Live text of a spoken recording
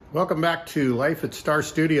Welcome back to Life at Star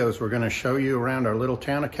Studios. We're going to show you around our little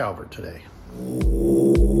town of Calvert today.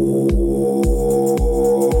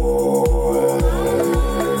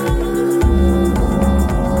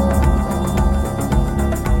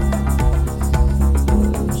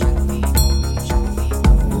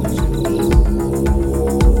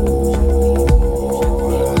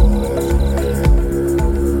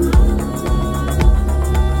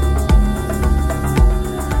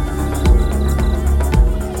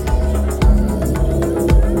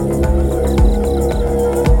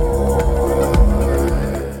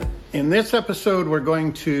 In this episode, we're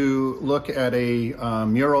going to look at a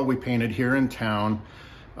mural we painted here in town.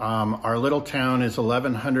 Our little town is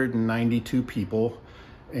 1,192 people,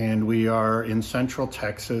 and we are in Central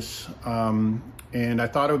Texas. And I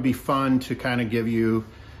thought it would be fun to kind of give you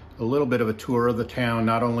a little bit of a tour of the town,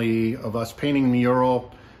 not only of us painting the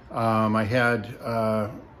mural. I had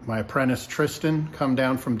my apprentice Tristan come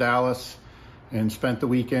down from Dallas and spent the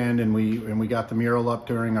weekend, and we got the mural up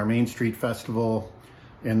during our Main Street Festival.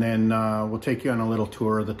 And then we'll take you on a little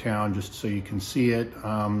tour of the town just so you can see it.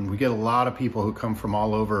 We get a lot of people who come from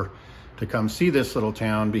all over to come see this little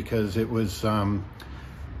town because it was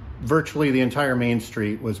virtually the entire Main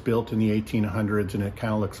Street was built in the 1800s, and it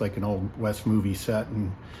kind of looks like an old West movie set.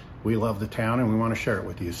 And we love the town and we want to share it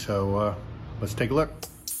with you. So let's take a look.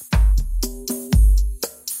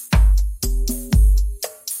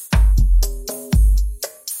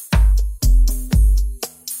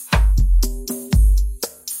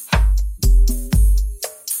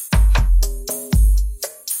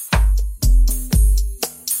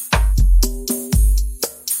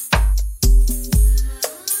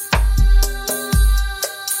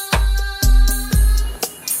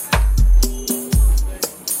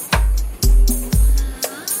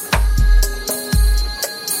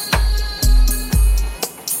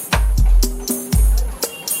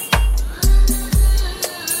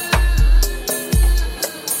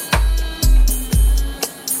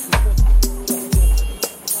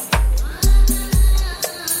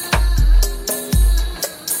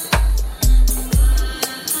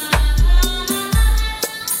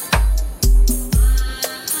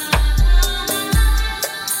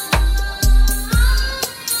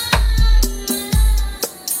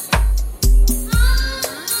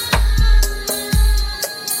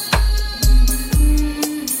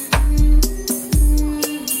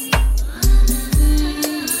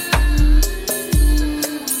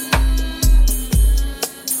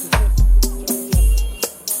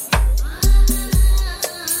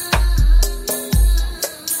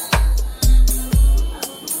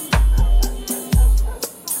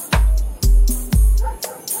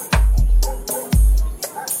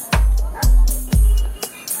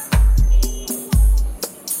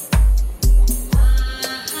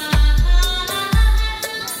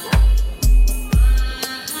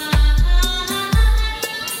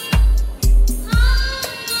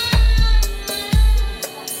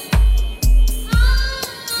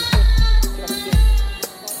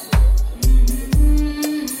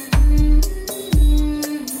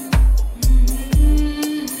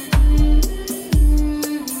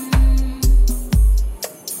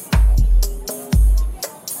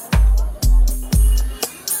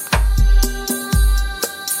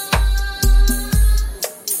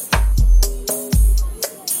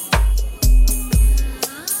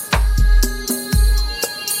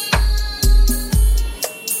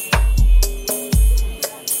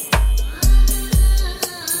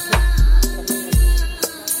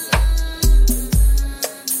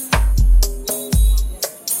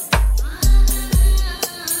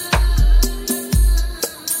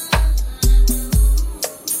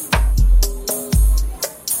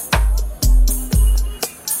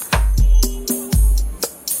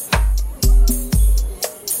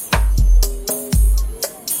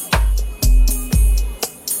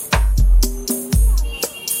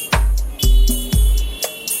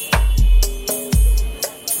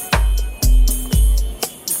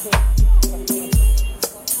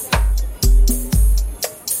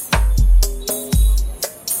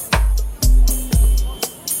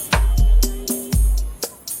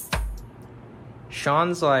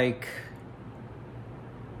 Sean's like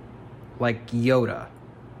Yoda.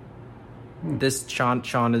 This Sean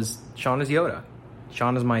is Yoda.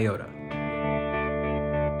 Sean is my Yoda.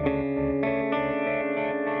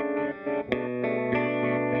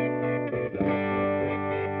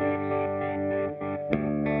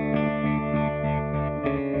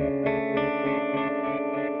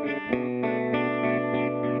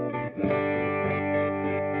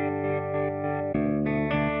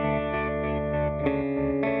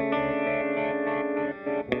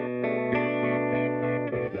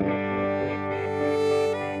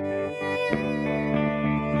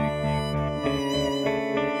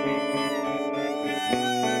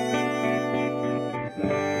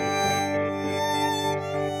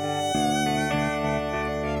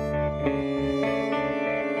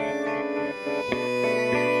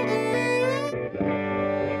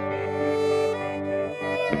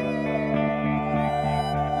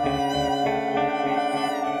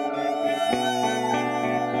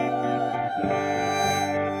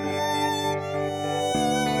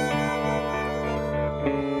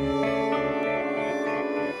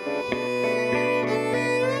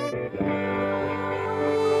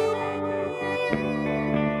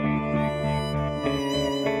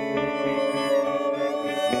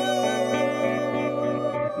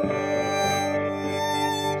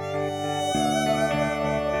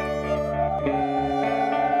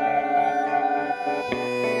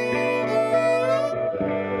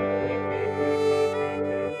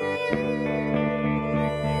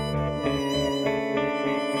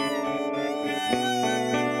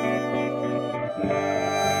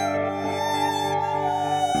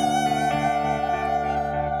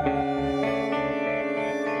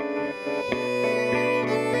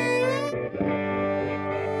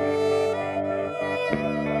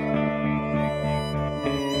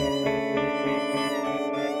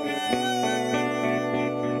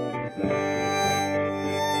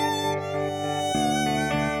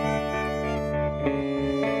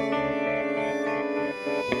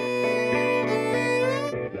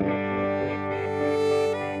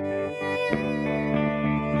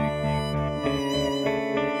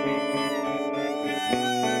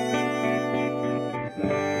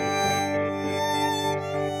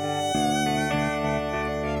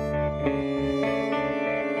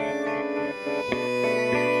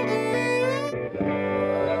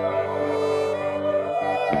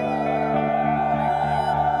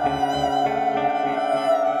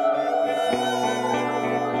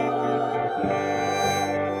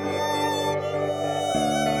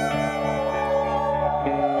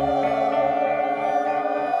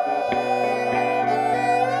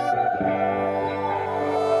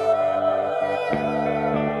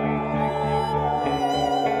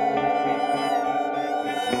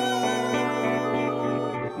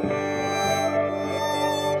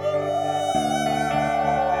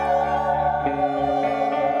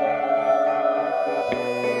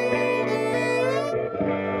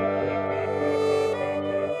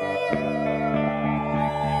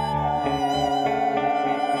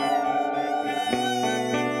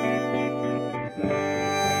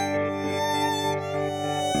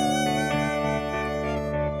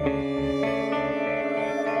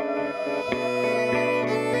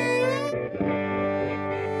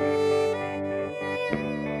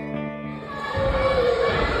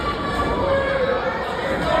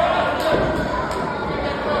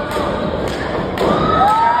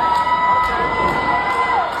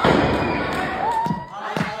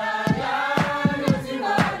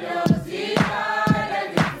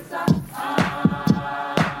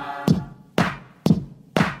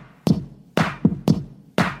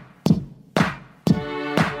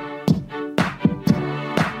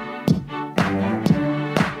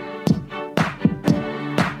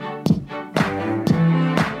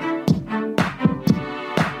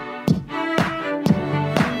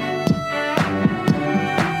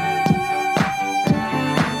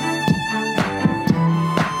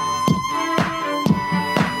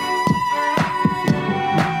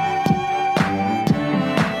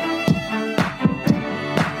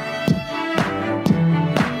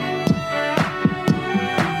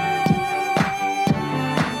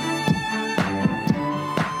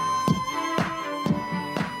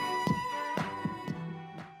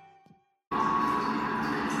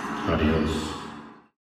 Adios.